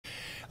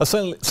A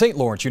St.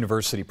 Lawrence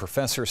University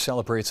professor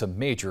celebrates a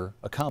major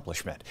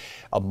accomplishment,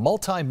 a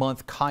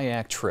multi-month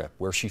kayak trip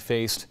where she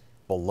faced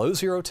below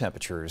zero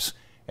temperatures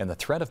and the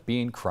threat of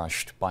being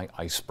crushed by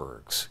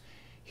icebergs.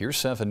 Here's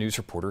 7 News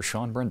reporter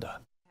Sean Brenda.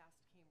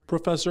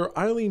 Professor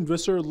Eileen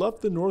Visser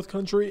left the North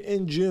Country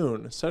in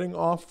June, setting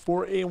off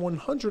for a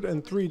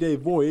 103-day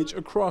voyage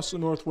across the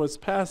Northwest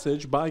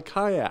Passage by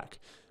kayak.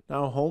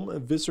 Now home,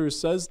 Visser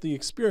says the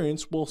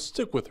experience will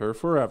stick with her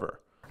forever.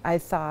 I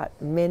thought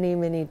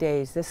many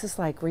days. This is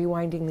like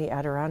rewinding the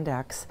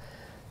Adirondacks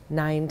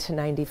 9,000 to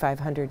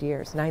 9,500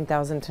 years,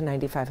 9,000 to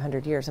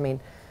 9,500 years. I mean,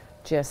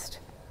 just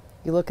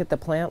you look at the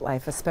plant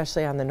life,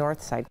 especially on the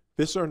north side.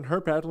 Visser and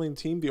her paddling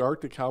team, the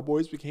Arctic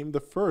Cowboys, became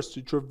the first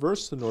to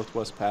traverse the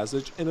Northwest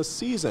Passage in a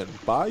season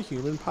by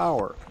human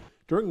power.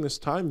 During this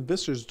time,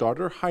 Visser's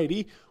daughter,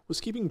 Heidi, was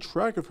keeping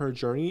track of her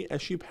journey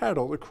as she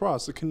paddled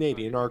across the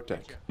Canadian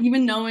Arctic.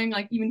 Even knowing,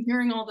 even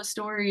hearing all the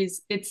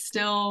stories, it's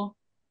still,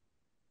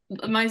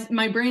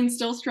 my brain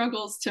still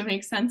struggles to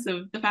make sense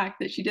of the fact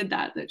that she did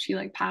that she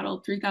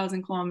paddled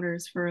 3,000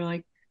 kilometers for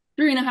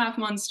 3.5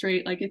 months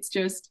straight.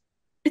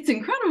 It's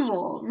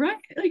incredible, right?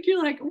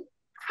 You're like,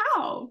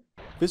 how?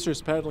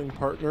 Visser's paddling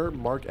partner,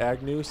 Mark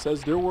Agnew,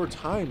 says there were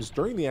times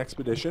during the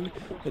expedition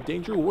that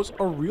danger was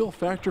a real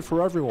factor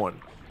for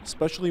everyone,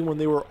 especially when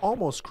they were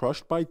almost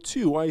crushed by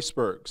 2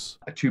 icebergs.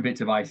 2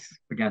 bits of ice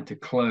began to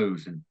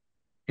close and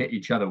hit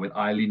each other with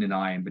Eileen and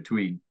I in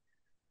between.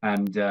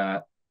 And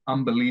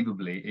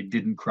unbelievably, it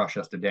didn't crush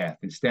us to death.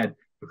 Instead,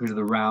 because of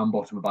the round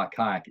bottom of our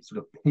kayak, it sort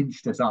of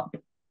pinched us up,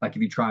 like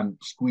if you try and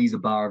squeeze a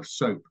bar of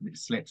soap and it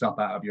slips up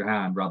out of your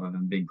hand rather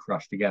than being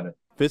crushed together.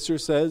 Visser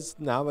says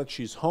now that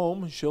she's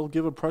home, she'll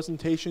give a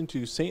presentation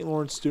to St.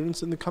 Lawrence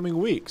students in the coming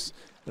weeks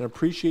and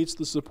appreciates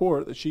the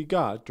support that she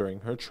got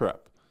during her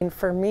trip. And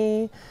for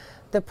me,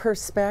 the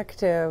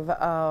perspective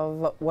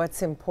of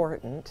what's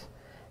important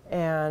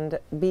and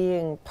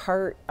being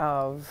part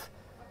of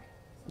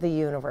the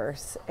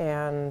universe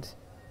and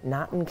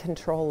not in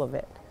control of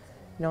it,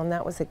 and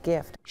that was a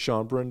gift.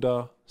 Sean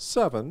Brenda,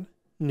 7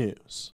 News.